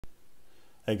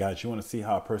Hey guys, you want to see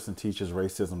how a person teaches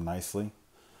racism nicely?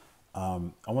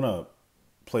 I want to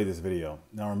play this video.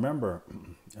 Now remember,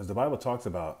 as the Bible talks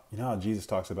about, you know how Jesus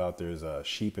talks about there's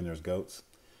sheep and there's goats?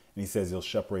 And he says he'll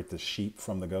separate the sheep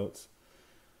from the goats.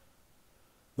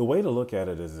 The way to look at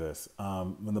it is this.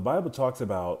 When the Bible talks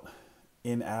about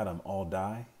in Adam all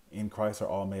die, in Christ are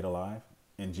all made alive,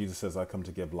 and Jesus says, I come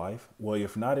to give life. Well,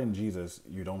 if not in Jesus,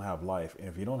 you don't have life. And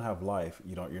if you don't have life,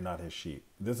 you're not his sheep.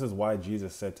 This is why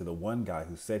Jesus said to the one guy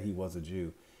who said he was a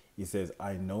Jew, he says,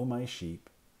 I know my sheep,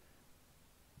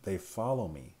 they follow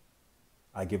me.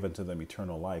 I give unto them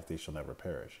eternal life, they shall never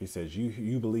perish. He says,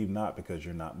 you believe not because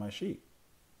you're not my sheep.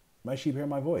 My sheep hear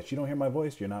my voice. You don't hear my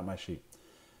voice, you're not my sheep.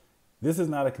 This is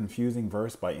not a confusing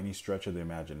verse by any stretch of the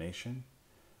imagination.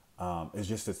 It's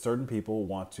just that certain people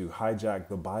want to hijack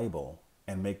the Bible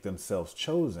and make themselves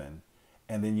chosen.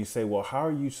 And then you say, well, how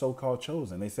are you so-called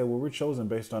chosen? They say, well, we're chosen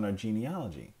based on our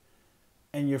genealogy.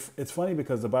 And it's funny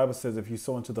because the Bible says, if you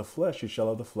sow into the flesh, you shall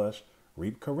of the flesh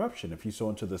reap corruption. If you sow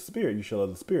into the spirit, you shall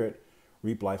of the spirit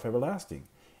reap life everlasting.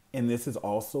 And this is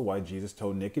also why Jesus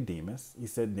told Nicodemus, he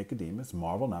said, Nicodemus,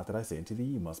 marvel not that I say unto thee,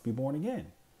 you must be born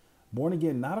again. Born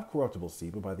again, not of corruptible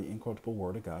seed, but by the incorruptible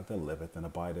word of God that liveth and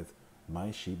abideth.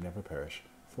 My sheep never perish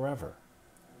forever.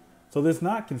 So this is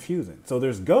not confusing. So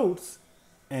there's goats,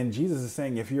 and Jesus is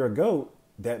saying, if you're a goat,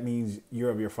 that means you're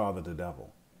of your father, the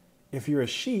devil. If you're a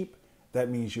sheep, that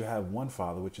means you have one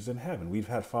father, which is in heaven. We've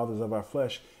had fathers of our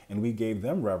flesh, and we gave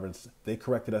them reverence. They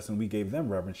corrected us, and we gave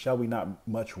them reverence. Shall we not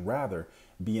much rather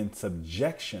be in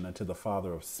subjection unto the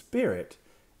Father of spirits,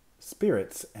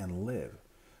 and live?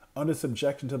 Under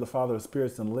subjection to the Father of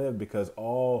spirits and live, because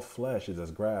all flesh is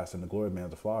as grass, and the glory of man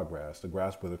is the flower of grass. The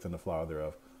grass withereth, and the flower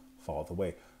thereof falleth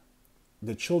away.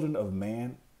 The children of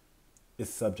man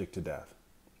is subject to death.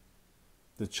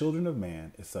 The children of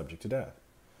man is subject to death.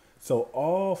 So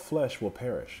all flesh will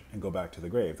perish and go back to the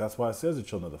grave. That's why it says the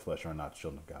children of the flesh are not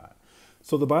children of God.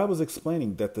 So the Bible is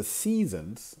explaining that the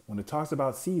seasons, when it talks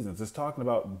about seasons, it's talking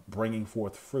about bringing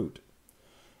forth fruit.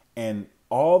 And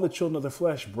all the children of the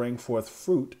flesh bring forth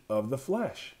fruit of the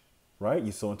flesh, right?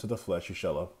 You sow into the flesh, you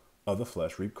shall of the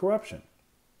flesh reap corruption.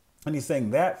 And he's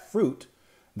saying that fruit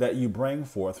that you bring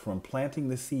forth from planting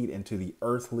the seed into the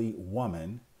earthly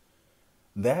woman,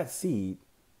 that seed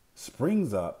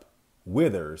springs up,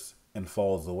 withers, and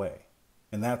falls away.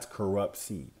 And that's corrupt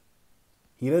seed.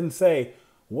 He didn't say,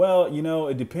 well,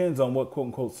 it depends on what quote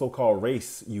unquote so-called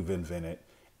race you've invented.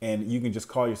 And you can just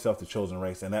call yourself the chosen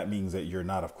race, and that means that you're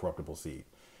not of corruptible seed.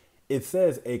 It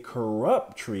says a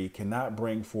corrupt tree cannot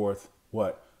bring forth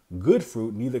what? Good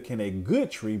fruit, neither can a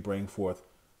good tree bring forth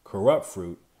corrupt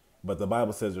fruit. But the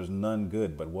Bible says there's none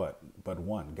good but what? But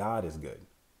one. God is good.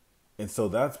 And so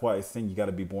that's why it's saying you got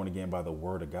to be born again by the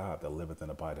word of God that liveth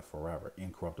and abideth forever.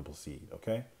 Incorruptible seed,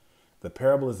 okay? The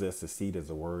parable is this: the seed is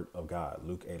the word of God.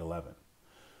 Luke 8:11.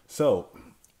 So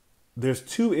there's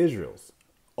two Israels.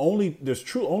 Only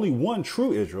one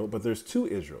true Israel, but there's two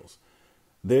Israels.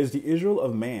 There's the Israel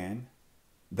of man,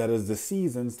 that is the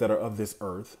seasons that are of this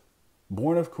earth,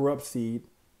 born of corrupt seed,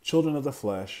 children of the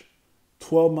flesh,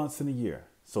 12 months in a year.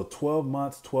 So 12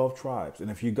 months, 12 tribes. And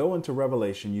if you go into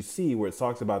Revelation, you see where it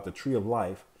talks about the tree of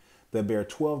life that bear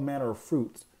 12 manner of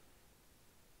fruits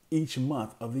each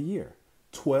month of the year.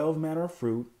 12 manner of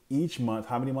fruit each month.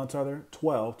 How many months are there?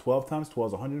 12. 12 times 12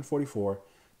 is 144.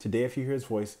 Today, if you hear his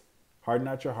voice, harden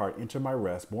not your heart, enter my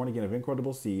rest, born again of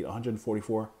incorruptible seed,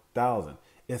 144,000.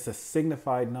 It's a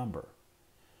signified number.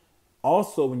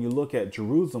 Also, when you look at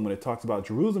Jerusalem, when it talks about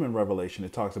Jerusalem in Revelation,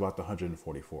 it talks about the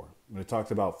 144. When it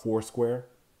talks about four square,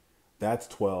 that's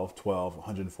 12, 12,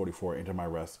 144, enter my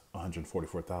rest,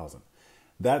 144,000.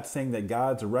 That's saying that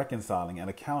God's reconciling and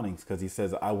accounting, because he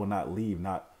says, I will not leave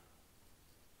not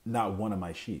one of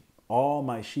my sheep. All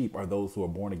my sheep are those who are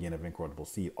born again of incorruptible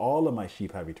seed. All of my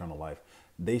sheep have eternal life.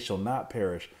 They shall not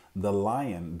perish. The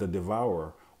lion, the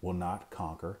devourer, will not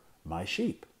conquer my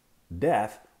sheep.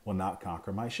 Death will not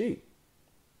conquer my sheep.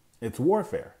 It's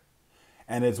warfare.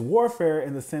 And it's warfare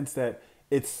in the sense that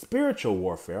it's spiritual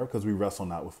warfare, because we wrestle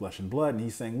not with flesh and blood. And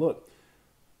he's saying, look,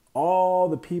 all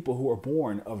the people who are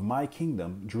born of my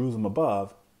kingdom, Jerusalem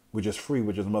above, which is free,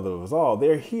 which is mother of us all,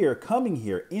 they're here, coming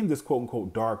here in this quote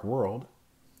unquote dark world,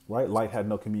 right? Light had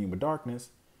no communion with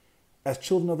darkness, as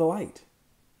children of the light.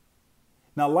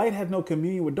 Now, light had no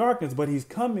communion with darkness, but he's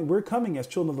coming. We're coming as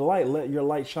children of the light. Let your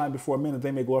light shine before men, that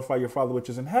they may glorify your Father which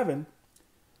is in heaven.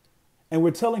 And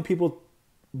we're telling people,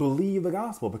 believe the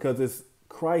gospel, because it's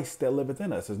Christ that liveth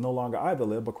in us. It's no longer I that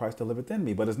live, but Christ that liveth in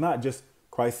me. But it's not just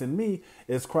Christ in me.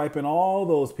 It's Christ in all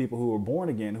those people who are born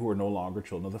again, who are no longer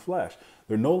children of the flesh.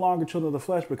 They're no longer children of the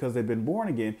flesh because they've been born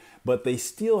again, but they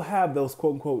still have those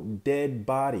quote unquote dead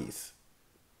bodies.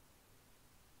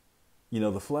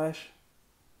 the flesh.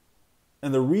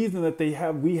 And the reason that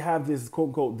we have this quote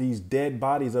unquote, these dead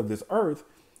bodies of this earth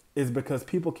is because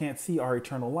people can't see our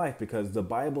eternal life, because the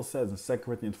Bible says in 2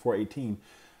 Corinthians 4:18,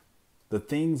 the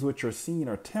things which are seen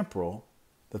are temporal,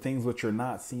 the things which are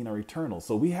not seen are eternal.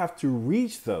 So we have to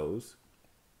reach those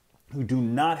who do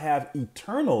not have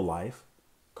eternal life,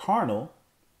 carnal,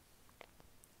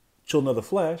 children of the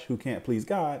flesh, who can't please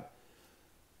God.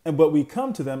 But we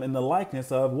come to them in the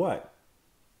likeness of what?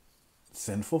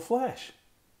 Sinful flesh.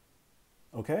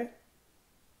 Okay?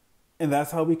 And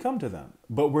that's how we come to them.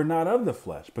 But we're not of the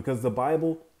flesh, because the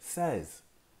Bible says,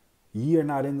 ye are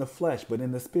not in the flesh, but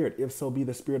in the spirit, if so be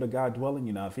the Spirit of God dwelling in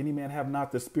you. Now, if any man have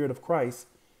not the Spirit of Christ,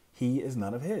 he is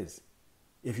none of his.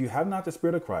 If you have not the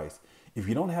Spirit of Christ, if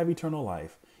you don't have eternal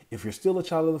life, if you're still a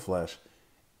child of the flesh,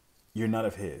 you're none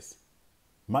of his.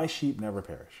 My sheep never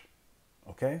perish.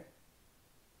 Okay?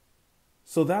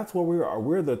 So that's where we are.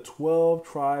 We're the 12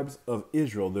 tribes of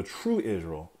Israel, the true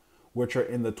Israel, which are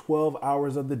in the 12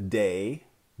 hours of the day.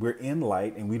 We're in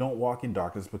light, and we don't walk in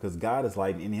darkness, because God is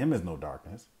light and in him is no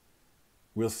darkness.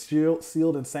 We're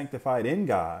sealed and sanctified in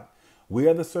God. We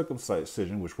are the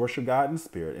circumcision which worship God in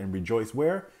spirit and rejoice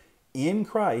where? In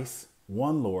Christ,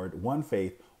 one Lord, one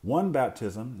faith, one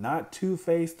baptism, not 2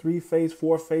 faiths, 3 faiths,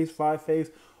 4 faiths, 5 faiths,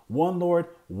 one Lord,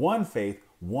 one faith,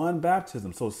 one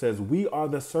baptism. So it says we are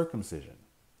the circumcision,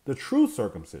 the true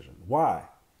circumcision. Why?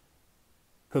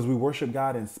 Because we worship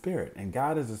God in spirit, and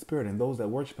God is a spirit, and those that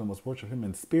worship him must worship him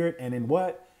in spirit and in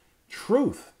what?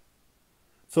 Truth.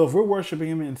 So if we're worshiping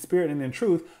him in spirit and in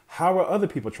truth, how are other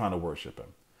people trying to worship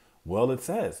him? Well, it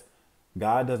says,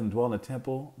 God doesn't dwell in a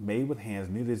temple made with hands,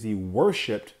 neither is he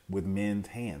worshipped with men's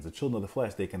hands. The children of the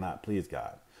flesh, they cannot please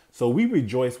God. So we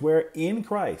rejoice where? In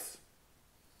Christ,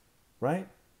 right?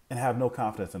 And have no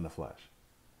confidence in the flesh.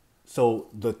 So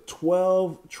the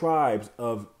 12 tribes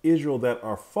of Israel that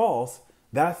are false,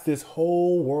 that's this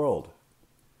whole world,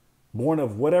 born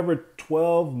of whatever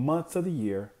 12 months of the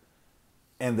year,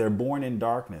 and they're born in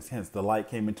darkness. Hence, the light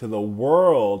came into the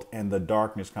world, and the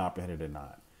darkness comprehended it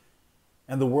not.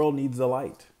 And the world needs the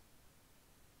light.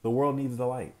 The world needs the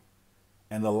light,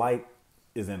 and the light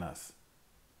is in us.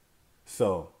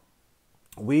 So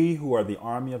we who are the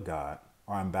army of God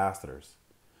are ambassadors,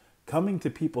 coming to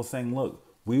people saying, look,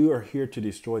 we are here to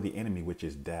destroy the enemy, which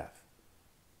is death.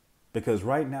 Because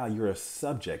right now you're a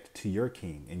subject to your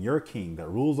king, and your king that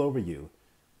rules over you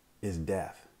is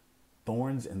death,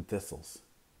 thorns and thistles.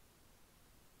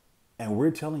 And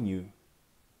we're telling you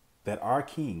that our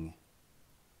king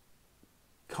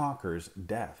conquers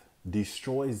death,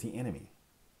 destroys the enemy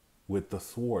with the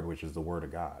sword, which is the word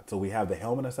of God. So we have the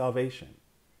helmet of salvation.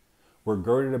 We're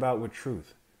girded about with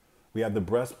truth. We have the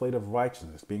breastplate of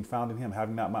righteousness, being found in him,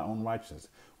 having not my own righteousness.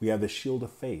 We have the shield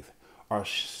of faith. Our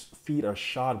feet are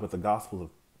shod with the gospel of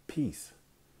peace.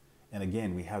 And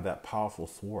again, we have that powerful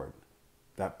sword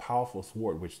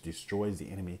which destroys the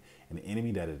enemy, and the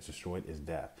enemy that is destroyed is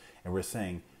death. And we're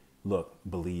saying, look,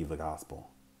 believe the gospel.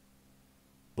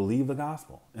 Believe the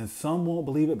gospel. And some won't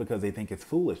believe it because they think it's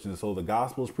foolish. And so the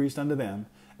gospel is preached unto them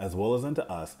as well as unto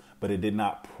us, but it did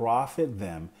not profit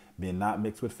them, being not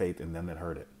mixed with faith in them that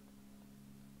heard it.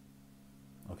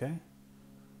 Okay?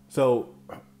 So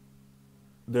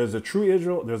there's a true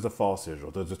Israel, there's a false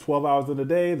Israel. There's the 12 hours of the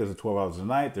day, there's the 12 hours of the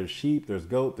night, there's sheep, there's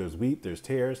goat, there's wheat, there's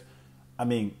tares.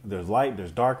 There's light,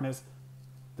 there's darkness.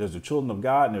 There's the children of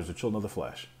God, and there's the children of the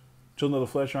flesh. Children of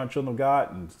the flesh aren't children of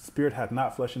God, and spirit hath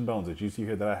not flesh and bones, as you see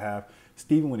here that I have.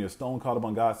 Stephen, when he was stoned, called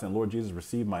upon God, saying, Lord Jesus,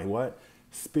 receive my what?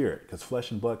 Spirit, because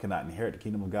flesh and blood cannot inherit the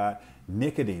kingdom of God.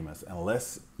 Nicodemus,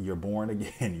 unless you're born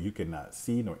again, you cannot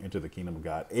see nor enter the kingdom of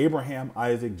God. Abraham,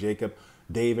 Isaac, Jacob,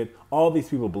 David, all these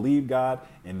people believed God,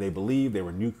 and they believed they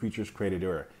were new creatures created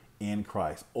in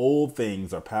Christ. Old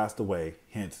things are passed away,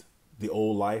 hence the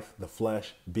old life, the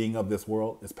flesh, being of this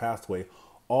world is passed away.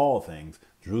 All things,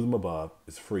 Jerusalem above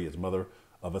is free, as mother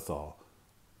of us all,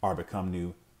 are become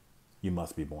new. You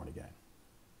must be born again.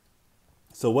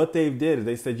 So what they did is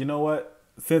they said, you know what?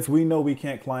 Since we know we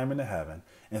can't climb into heaven,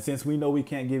 and since we know we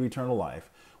can't give eternal life,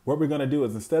 what we're going to do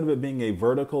is, instead of it being a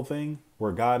vertical thing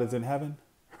where God is in heaven,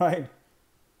 right?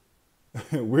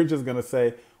 We're just going to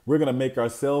say, we're going to make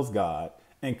ourselves God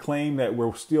and claim that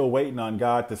we're still waiting on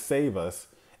God to save us.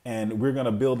 And we're going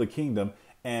to build a kingdom,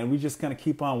 and we're just going to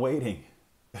keep on waiting.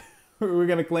 We're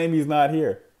going to claim he's not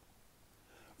here.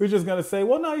 We're just going to say,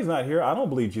 well, no, he's not here. I don't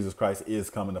believe Jesus Christ is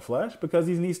come in the flesh, because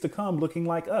he needs to come looking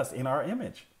like us in our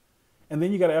image. And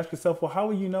then you got to ask yourself, well, how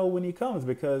will you know when he comes?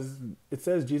 Because it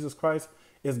says Jesus Christ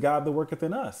is God that worketh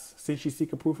in us. Since you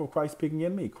seek a proof of Christ speaking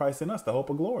in me, Christ in us, the hope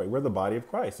of glory. We're the body of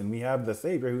Christ. And we have the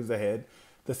Savior who's the head,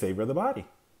 the Savior of the body.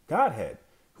 Godhead,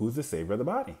 who's the Savior of the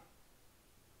body.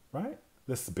 right?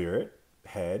 The Spirit,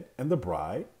 head, and the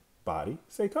bride, body,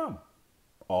 say come.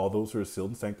 All those who are sealed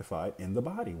and sanctified in the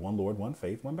body. One Lord, one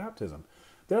faith, one baptism.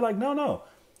 They're like, no, no.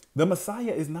 The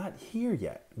Messiah is not here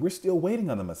yet. We're still waiting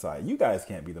on the Messiah. You guys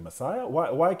can't be the Messiah.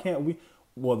 Why can't we?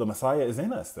 Well, the Messiah is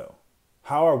in us, though.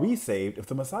 How are we saved if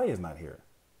the Messiah is not here?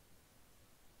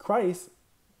 Christ,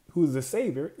 who's the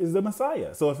Savior, is the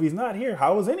Messiah. So if he's not here,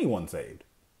 how is anyone saved?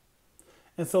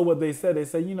 And so what they said,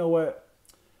 you know what?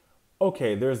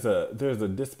 Okay, there's a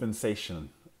dispensation.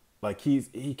 Like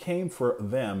he came for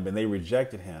them and they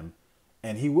rejected him,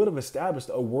 and he would have established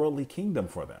a worldly kingdom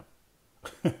for them.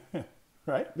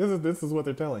 Right? This is what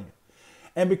they're telling you.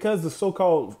 And because the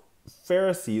so-called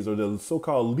Pharisees or the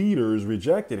so-called leaders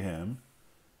rejected him,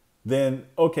 then,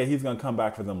 okay, he's going to come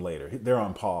back for them later. They're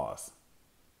on pause.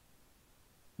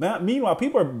 Now, meanwhile,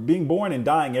 people are being born and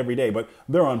dying every day, but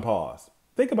they're on pause.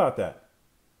 Think about that.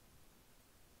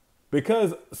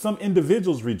 Because some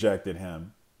individuals rejected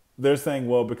him, they're saying,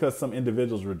 well, because some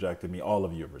individuals rejected me, all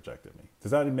of you have rejected me.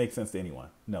 Does that make sense to anyone?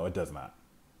 No, it does not.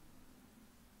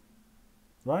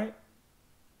 Right?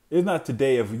 It's not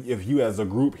today if you as a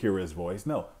group hear his voice.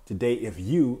 No, today if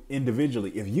you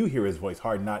individually, if you hear his voice,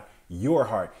 harden not your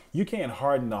heart. You can't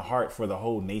harden the heart for the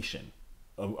whole nation,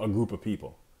 a group of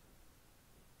people.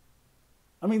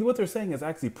 I mean, what they're saying is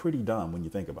actually pretty dumb when you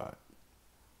think about it.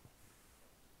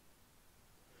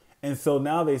 And so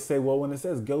now they say, well, when it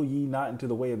says, go ye not into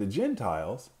the way of the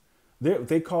Gentiles,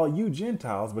 they call you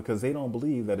Gentiles because they don't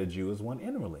believe that a Jew is one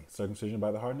inwardly, circumcision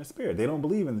by the heart and the spirit. They don't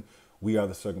believe in we are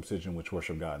the circumcision which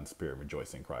worship God in spirit,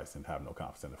 rejoice in Christ, and have no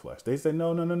confidence in the flesh. They say,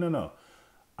 no, no, no, no, no.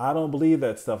 I don't believe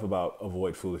that stuff about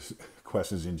avoid foolish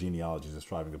questions and genealogies and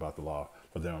striving about the law,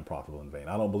 for they're unprofitable in vain.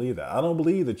 I don't believe that. I don't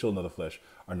believe the children of the flesh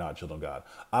are not children of God.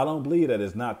 I don't believe that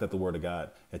it's not that the word of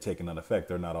God had taken on effect.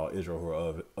 They're not all Israel who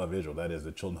are of Israel. That is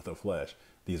the children of the flesh.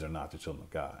 These are not the children of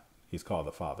God. He's called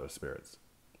the Father of spirits.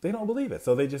 They don't believe it.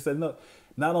 So they just said, no,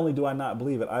 not only do I not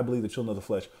believe it, I believe the children of the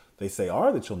flesh, they say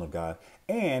are the children of God,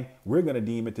 and we're going to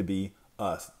deem it to be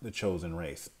us, the chosen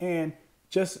race. And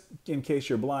just in case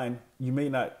you're blind, you may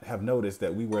not have noticed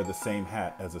that we wear the same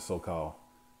hat as the so-called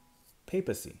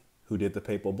papacy, who did the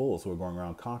papal bulls, who are going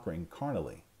around conquering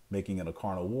carnally, making it a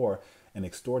carnal war and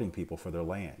extorting people for their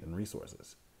land and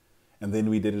resources. And then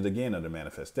we did it again under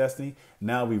Manifest Destiny.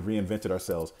 Now we've reinvented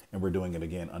ourselves and we're doing it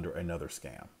again under another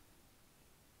scam.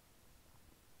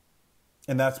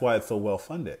 And that's why it's so well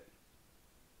funded.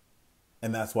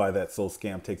 And that's why that soul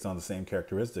scam takes on the same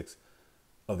characteristics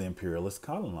of the imperialist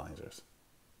colonizers.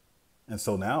 And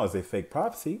so now as a fake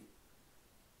prophecy,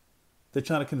 they're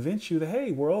trying to convince you that,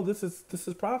 hey, world, this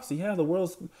is prophecy. Yeah, the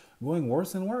world's going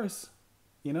worse and worse.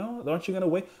 You know, aren't you going to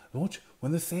wait? Won't you,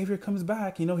 when the Savior comes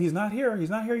back, you know, he's not here.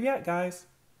 He's not here yet, guys.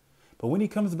 But when he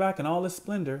comes back in all his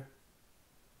splendor,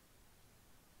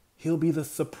 he'll be the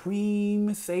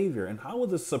supreme Savior. And how will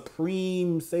the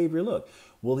supreme Savior look?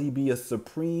 Will he be a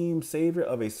supreme Savior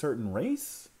of a certain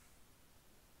race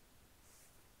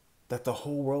that the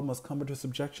whole world must come into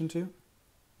subjection to?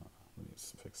 Let me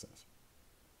just fix this.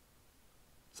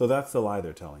 So that's the lie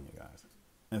they're telling you guys.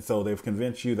 And so they've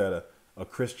convinced you that a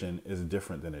Christian is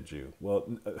different than a Jew.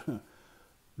 Well,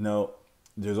 no,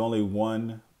 there's only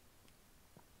one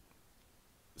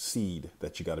seed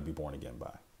that you got to be born again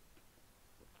by.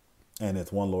 And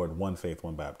it's one Lord, one faith,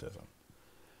 one baptism.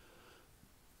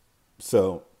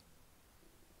 So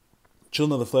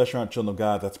children of the flesh aren't children of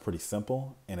God. That's pretty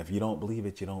simple. And if you don't believe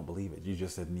it, you don't believe it. You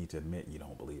just need to admit you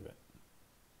don't believe it.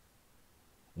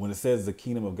 When it says the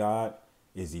kingdom of God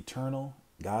is eternal,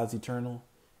 God's eternal,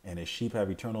 and his sheep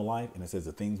have eternal life, and it says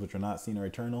the things which are not seen are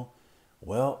eternal,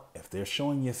 well, if they're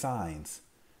showing you signs,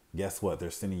 guess what?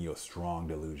 They're sending you a strong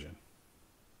delusion.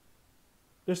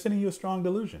 They're sending you a strong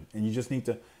delusion. And you just need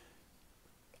to,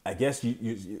 I guess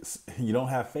you don't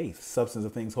have faith. Substance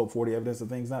of things hoped for, the evidence of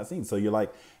things not seen. So you're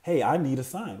like, hey, I need a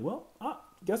sign. Well,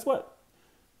 guess what?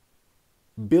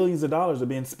 Billions of dollars are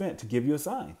being spent to give you a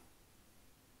sign.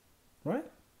 Right?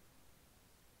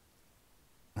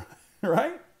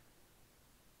 Right?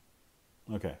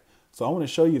 Okay. So I want to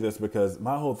show you this because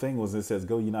my whole thing was, it says,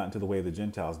 go ye not into the way of the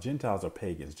Gentiles. Gentiles are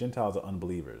pagans. Gentiles are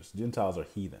unbelievers. Gentiles are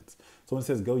heathens. So when it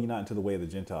says, go ye not into the way of the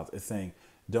Gentiles, it's saying,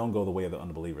 don't go the way of the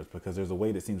unbelievers, because there's a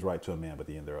way that seems right to a man, but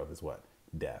the end thereof is what?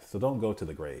 Death. So don't go to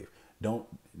the grave. Don't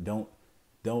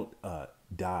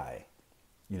die,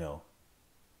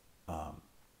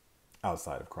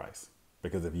 outside of Christ.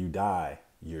 Because if you die,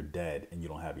 you're dead and you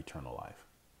don't have eternal life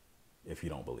if you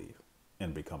don't believe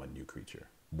and become a new creature,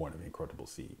 born of incorruptible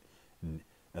seed,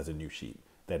 as a new sheep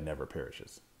that never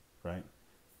perishes, right?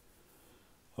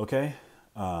 Okay?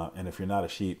 And if you're not a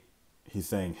sheep, he's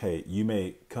saying, hey, you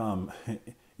may come,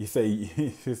 You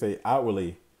say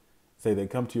outwardly, say they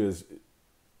come to you as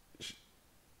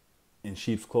in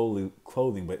sheep's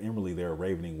clothing, but inwardly they're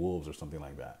ravening wolves or something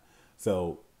like that.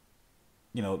 So,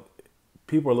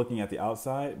 people are looking at the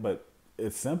outside, but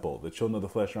it's simple. The children of the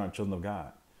flesh aren't children of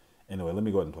God. Anyway, let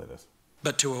me go ahead and play this.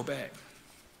 But to obey.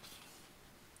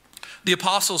 The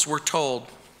apostles were told,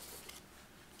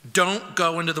 don't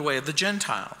go into the way of the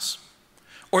Gentiles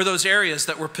or those areas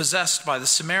that were possessed by the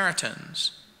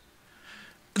Samaritans.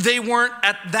 They weren't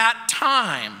at that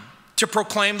time to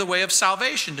proclaim the way of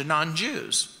salvation to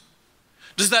non-Jews.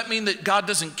 Does that mean that God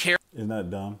doesn't care? Isn't that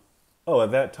dumb? Oh,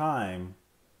 at that time,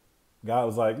 God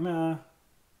was like, nah.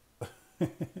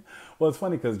 Well, it's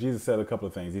funny because Jesus said a couple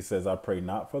of things. He says, I pray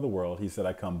not for the world. He said,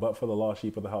 I come but for the lost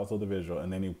sheep of the household of Israel.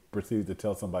 And then he proceeded to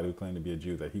tell somebody who claimed to be a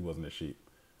Jew that he wasn't a sheep.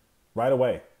 Right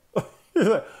away. He's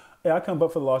like, yeah, I come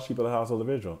but for the lost sheep of the household of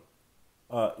Israel.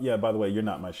 Yeah, by the way, you're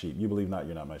not my sheep. You believe not,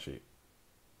 you're not my sheep.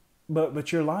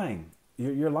 But you're lying.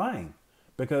 You're lying.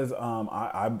 Because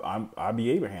I be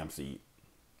Abraham's seed.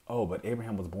 Oh, but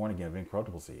Abraham was born again of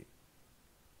incorruptible seed.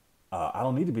 I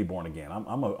don't need to be born again.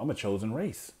 I'm a chosen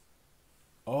race.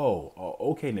 Oh,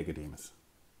 okay, Nicodemus.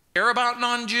 Care about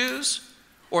non-Jews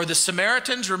or the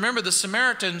Samaritans? Remember, the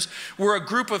Samaritans were a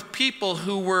group of people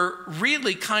who were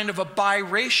really kind of a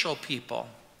biracial people.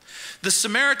 The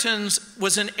Samaritans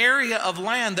was an area of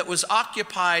land that was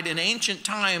occupied in ancient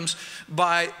times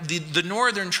by the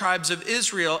northern tribes of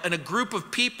Israel, and a group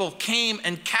of people came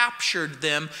and captured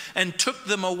them and took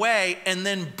them away and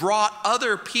then brought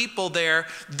other people there.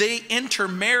 They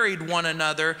intermarried one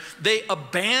another. They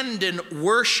abandoned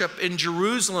worship in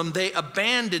Jerusalem. They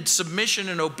abandoned submission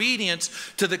and obedience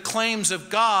to the claims of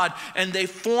God, and they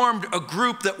formed a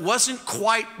group that wasn't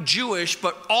quite Jewish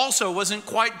but also wasn't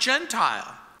quite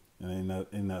Gentile. And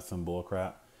isn't that some bull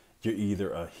crap? You're either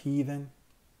a heathen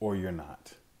or you're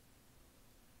not.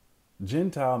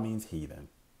 Gentile means heathen.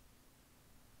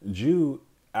 Jew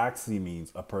actually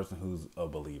means a person who's a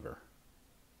believer.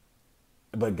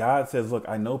 But God says, look,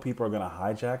 I know people are going to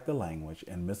hijack the language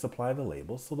and misapply the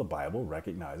labels, so the Bible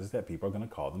recognizes that people are going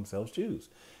to call themselves Jews.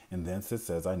 And then it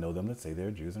says, I know them that say they're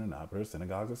Jews and are not, but are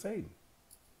synagogues of Satan.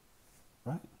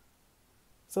 Right?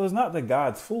 So it's not that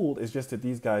God's fooled, it's just that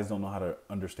these guys don't know how to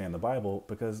understand the Bible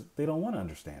because they don't want to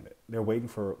understand it. They're waiting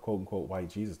for, quote unquote, white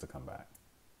Jesus to come back.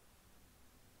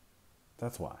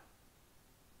 That's why.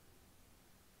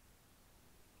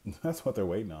 That's what they're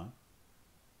waiting on.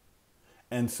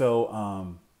 And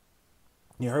so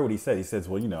you heard what he said. He says,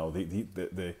 well,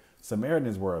 the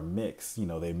Samaritans were a mix.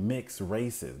 They mix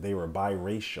races. They were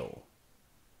biracial.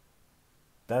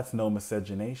 That's no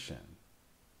miscegenation.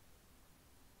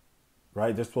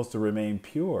 Right? They're supposed to remain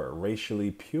pure,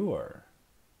 racially pure.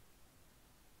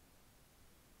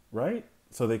 Right?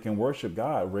 So they can worship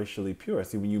God racially pure.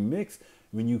 See,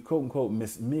 when you quote unquote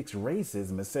mix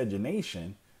races,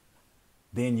 miscegenation,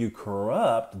 then you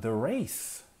corrupt the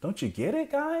race. Don't you get it,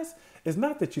 guys? It's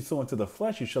not that you sow into the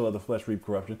flesh, you shall of the flesh reap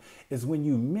corruption. It's when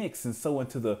you mix and sow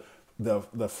into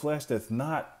the flesh that's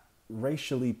not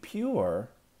racially pure,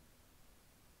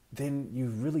 then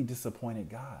you've really disappointed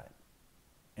God.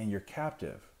 And you're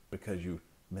captive because you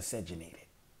miscegenated.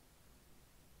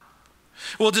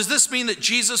 Well, does this mean that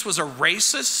Jesus was a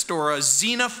racist or a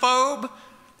xenophobe?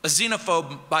 A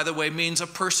xenophobe, by the way, means a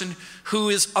person who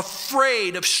is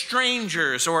afraid of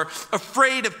strangers or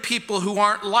afraid of people who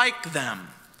aren't like them.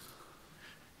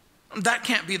 That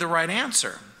can't be the right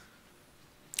answer.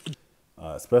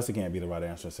 Especially can't be the right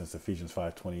answer since Ephesians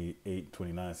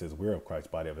 5:28-29 says we're of Christ's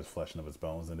body, of his flesh and of his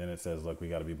bones. And then it says, look, we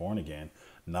got to be born again,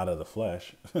 not of the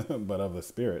flesh, but of the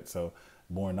spirit. So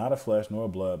born not of flesh nor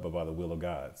of blood, but by the will of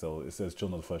God. So it says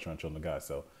children of the flesh aren't children of God.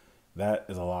 So that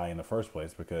is a lie in the first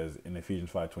place, because in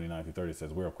Ephesians 5:29-30 it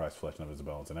says we're of Christ's flesh and of his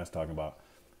bones. And that's talking about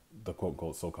the quote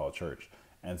unquote so-called church.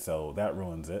 And so that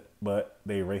ruins it. But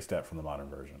they erased that from the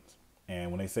modern versions. And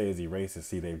when they say is erased,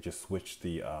 see, they've just switched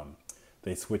the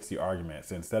argument.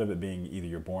 So instead of it being either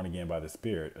you're born again by the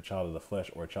Spirit, a child of the flesh,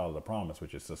 or a child of the promise,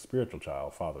 which is a spiritual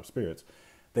child, father of spirits,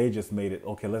 they just made it,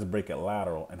 okay, let's break it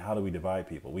lateral. And how do we divide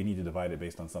people? We need to divide it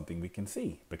based on something we can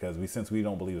see. Because since we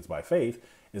don't believe it's by faith,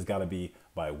 it's got to be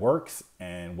by works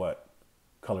and what?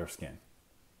 Color of skin.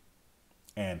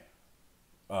 And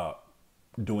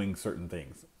doing certain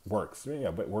things. Works.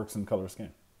 Yeah, but works and color of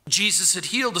skin. Jesus had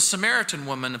healed a Samaritan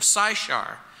woman of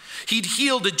Sychar. He'd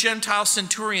healed a Gentile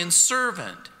centurion's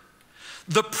servant.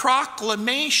 The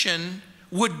proclamation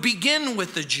would begin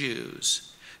with the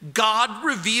Jews. God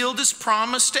revealed his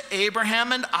promise to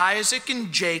Abraham and Isaac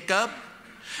and Jacob.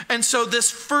 And so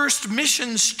this first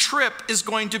missions trip is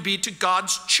going to be to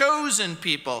God's chosen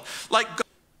people.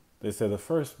 They said the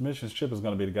first mission trip is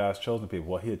going to be to God's chosen people.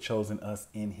 Well, he had chosen us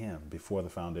in him before the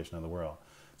foundation of the world.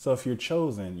 So if you're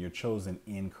chosen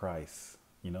in Christ.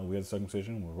 You know, we have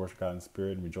circumcision, we worship God in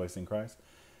spirit and rejoice in Christ.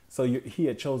 So he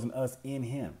had chosen us in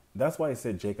him. That's why he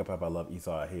said, Jacob have I loved,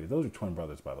 Esau I hated. Those are twin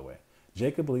brothers, by the way.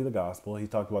 Jacob believed the gospel. He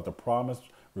talked about the promise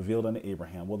revealed unto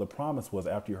Abraham. Well, the promise was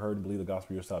after you heard and believed the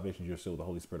gospel of your salvation, you're sealed with the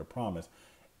Holy Spirit of promise.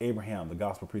 Abraham, the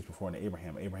gospel preached before unto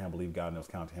Abraham. Abraham believed God and it was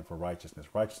counted to him for righteousness.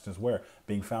 Righteousness where?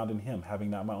 Being found in him, having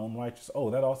not my own righteousness. Oh,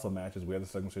 that also matches. We have the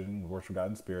circumcision, we worship God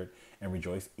in spirit and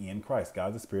rejoice in Christ.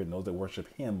 God the Spirit knows that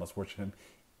worship him must worship him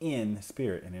in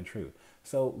spirit and in truth.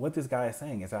 So what this guy is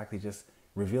saying is actually just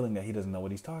revealing that he doesn't know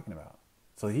what he's talking about.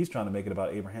 So he's trying to make it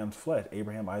about Abraham's flesh.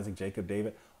 Abraham, Isaac, Jacob,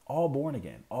 David, all born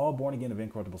again of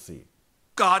incorruptible seed.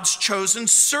 God's chosen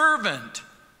servant.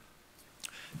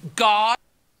 God.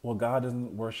 Well, God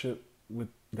doesn't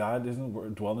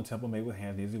dwell in the temple made with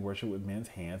hands. Neither does he worship with men's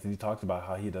hands. And he talks about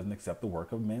how he doesn't accept the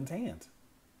work of men's hands.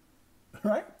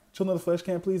 Right? Children of the flesh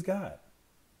can't please God.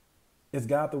 It's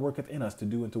God that worketh in us to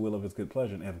do and to will of his good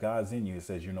pleasure. And if God's in you, it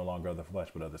says you're no longer of the flesh,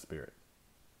 but of the spirit.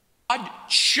 God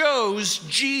chose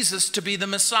Jesus to be the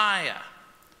Messiah.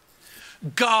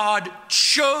 God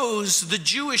chose the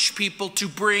Jewish people to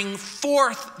bring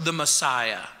forth the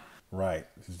Messiah. Right.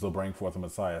 So bring forth the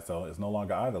Messiah. So it's no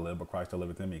longer I that live, but Christ that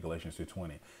liveth in me. Galatians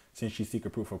 2:20. Since ye seek a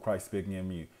proof of Christ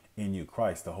speaking in you,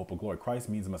 Christ, the hope of glory. Christ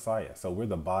means Messiah. So we're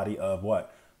the body of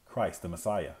what? Christ, the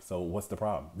Messiah. So what's the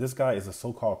problem? This guy is a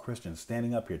so-called Christian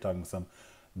standing up here talking to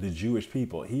the Jewish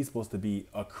people. He's supposed to be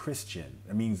a Christian.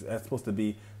 It means that's supposed to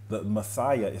be the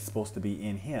Messiah is supposed to be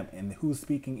in him. And who's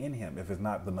speaking in him if it's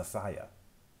not the Messiah?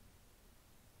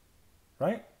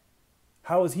 Right?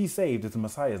 How is he saved if the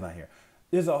Messiah is not here?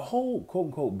 There's a whole quote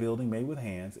unquote building made with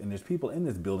hands. And there's people in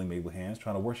this building made with hands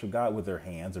trying to worship God with their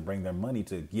hands and bring their money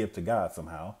to give to God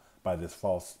somehow by this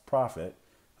false prophet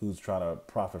who's trying to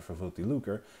profit for filthy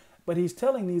lucre. But he's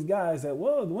telling these guys that,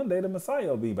 well, one day the Messiah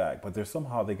will be back. But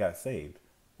somehow they got saved.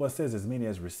 Well, it says as many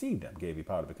as received him gave he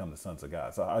power to become the sons of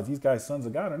God. So are these guys sons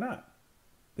of God or not?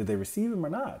 Did they receive him or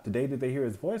not? Today did they hear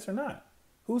his voice or not?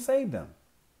 Who saved them?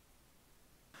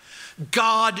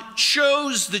 God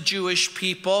chose the Jewish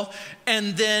people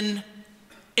and then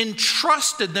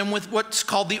entrusted them with what's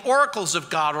called the oracles of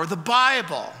God or the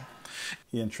Bible.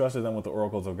 He entrusted them with the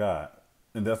oracles of God.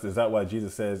 And is that why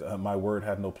Jesus says, my word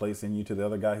had no place in you, to the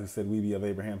other guy who said, we be of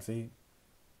Abraham's seed?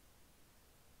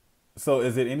 So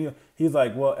is it he's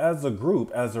like, well, as a group,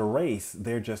 as a race,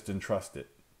 they're just entrusted.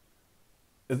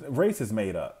 Race is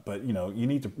made up, but you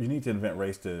need to invent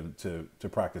race to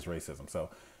practice racism. So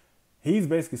he's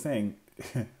basically saying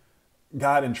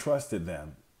God entrusted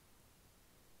them.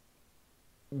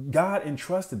 God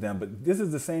entrusted them, but this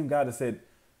is the same God that said,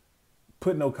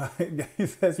 he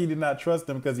says he did not trust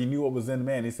them because he knew what was in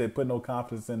man. He said, put no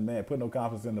confidence in man, put no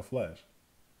confidence in the flesh.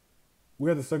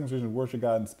 We are the circumcision, worship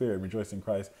God in spirit, rejoice in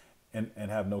Christ, and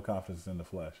have no confidence in the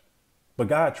flesh. But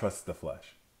God trusts the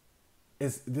flesh.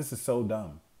 This is so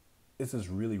dumb. This is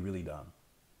really, really dumb.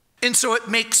 And so it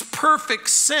makes perfect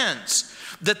sense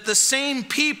that the same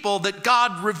people that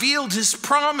God revealed his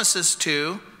promises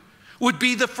to would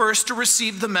be the first to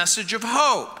receive the message of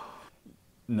hope.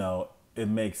 No, it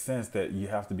makes sense that you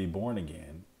have to be born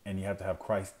again and you have to have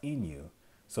Christ in you,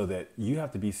 so that you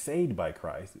have to be saved by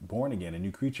Christ, born again, a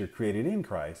new creature created in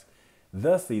Christ.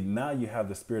 Thusly, now you have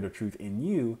the Spirit of truth in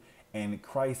you, and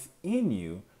Christ in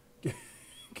you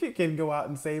can go out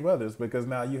and save others because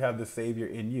now you have the Savior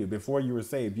in you. Before you were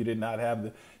saved, you did not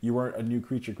have you weren't a new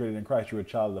creature created in Christ. You were a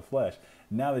child of the flesh.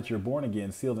 Now that you're born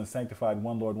again, sealed and sanctified,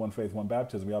 one Lord, one faith, one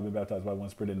baptism, we all been baptized by one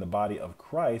Spirit in the body of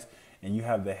Christ, and you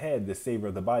have the head, the Savior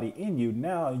of the body in you.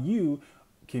 Now you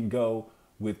can go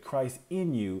with Christ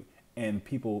in you, and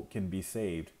people can be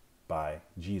saved by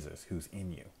Jesus who's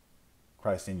in you.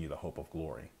 Christ in you, the hope of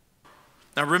glory.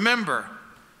 Now remember,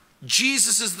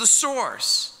 Jesus is the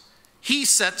source. He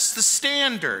sets the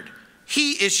standard.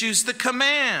 He issues the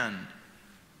command.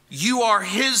 You are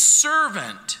his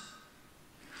servant.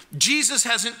 Jesus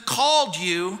hasn't called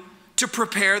you to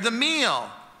prepare the meal,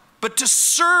 but to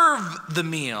serve the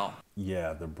meal.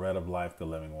 Yeah, the bread of life, the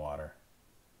living water.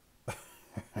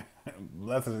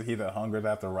 Blessed is he that hungers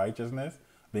after righteousness,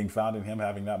 being found in him,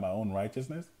 having not my own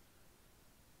righteousness.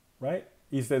 Right?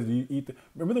 He says, you eat.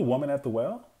 Remember the woman at the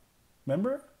well?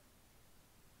 Remember?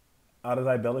 Out of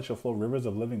thy belly shall flow rivers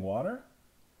of living water.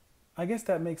 I guess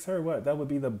that makes her what? That would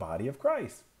be the body of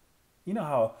Christ. You know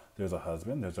how there's a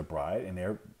husband, there's a bride, and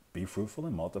they're be fruitful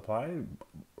and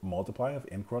multiply of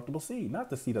incorruptible seed. Not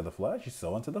the seed of the flesh. You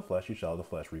sow into the flesh, you shall of the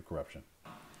flesh reap corruption.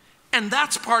 And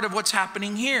that's part of what's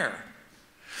happening here.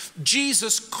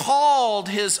 Jesus called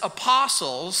his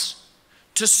apostles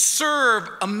to serve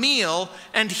a meal,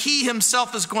 and he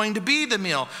himself is going to be the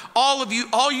meal.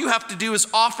 All you have to do is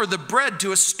offer the bread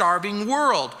to a starving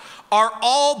world. Are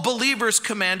all believers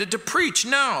commanded to preach?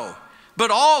 No,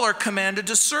 but all are commanded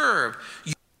to serve.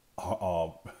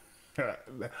 All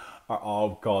are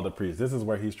all called to preach. This is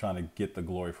where he's trying to get the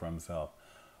glory for himself.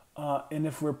 And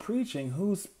if we're preaching,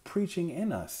 who's preaching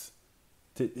in us?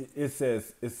 It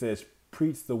says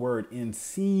preach the word in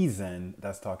season.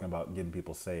 That's talking about getting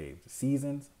people saved.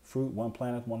 Seasons, fruit, one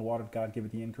planted, one watered, God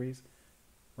giveth the increase.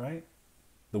 Right?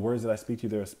 The words that I speak to you,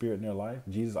 they're a spirit in their life.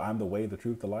 Jesus, I'm the way, the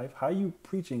truth, the life. How are you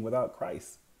preaching without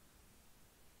Christ?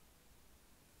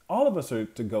 All of us are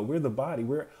to go. We're the body.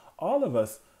 All of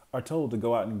us are told to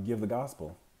go out and give the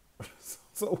gospel.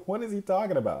 So what is he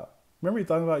talking about? Remember he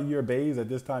talking about your babes at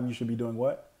this time you should be doing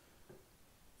what?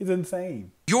 It's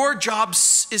insane. Your job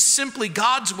is simply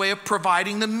God's way of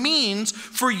providing the means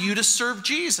for you to serve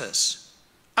Jesus.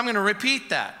 I'm going to repeat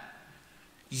that.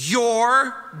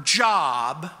 Your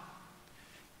job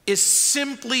is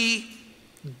simply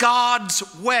God's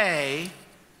way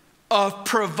of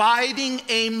providing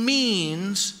a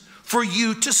means for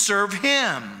you to serve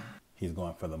him. He's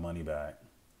going for the money bag.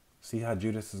 See how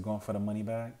Judas is going for the money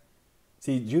bag?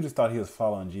 See, Judas thought he was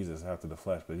following Jesus after the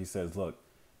flesh, but he says, look,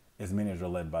 as many as are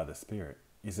led by the Spirit.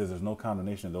 He says there's no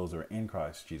condemnation of those who are in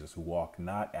Christ Jesus, who walk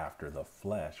not after the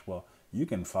flesh. Well, you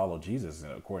can follow Jesus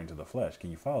according to the flesh. Can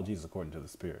you follow Jesus according to the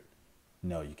Spirit?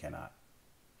 No, you cannot.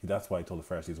 That's why he told the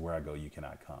Pharisees, where I go, you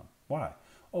cannot come. Why?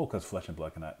 Oh, because flesh and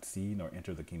blood cannot see nor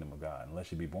enter the kingdom of God.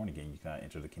 Unless you be born again, you cannot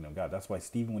enter the kingdom of God. That's why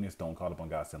Stephen, when he was stoned, called upon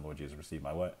God, said, Lord Jesus, receive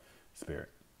my what? Spirit.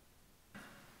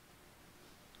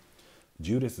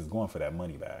 Judas is going for that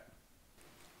money back.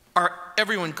 Are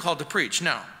everyone called to preach?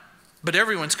 No. But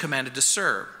everyone's commanded to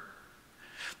serve.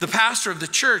 The pastor of the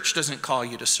church doesn't call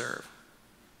you to serve.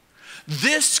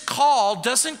 This call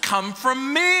doesn't come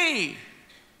from me.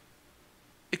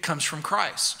 It comes from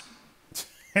Christ.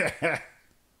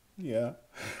 Yeah,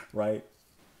 right.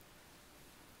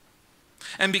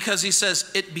 And because he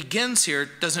says it begins here,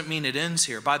 doesn't mean it ends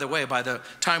here. By the way, by the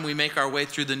time we make our way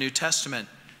through the New Testament,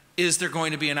 is there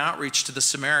going to be an outreach to the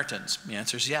Samaritans? The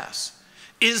answer is yes.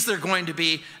 Is there going to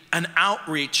be an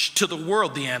outreach to the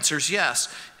world? The answer is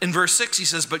yes. In verse 6 he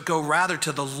says, but go rather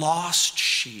to the lost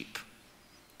sheep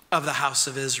of the house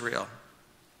of Israel.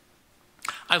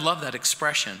 I love that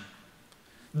expression.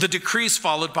 The decrees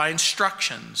followed by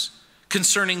instructions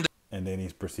concerning the... And then he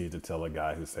proceeds to tell a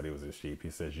guy who said he was a sheep. He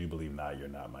says, you believe not, you're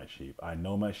not my sheep. I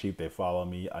know my sheep, they follow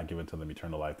me. I give unto them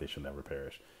eternal life, they shall never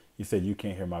perish. He said, you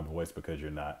can't hear my voice because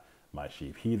you're not my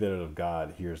sheep. He that is of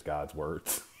God hears God's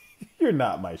words. You're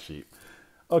not my sheep.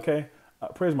 Okay.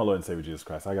 Praise my Lord and Savior Jesus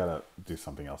Christ. I got to do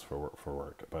something else for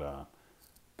work. But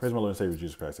praise my Lord and Savior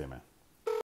Jesus Christ. Amen.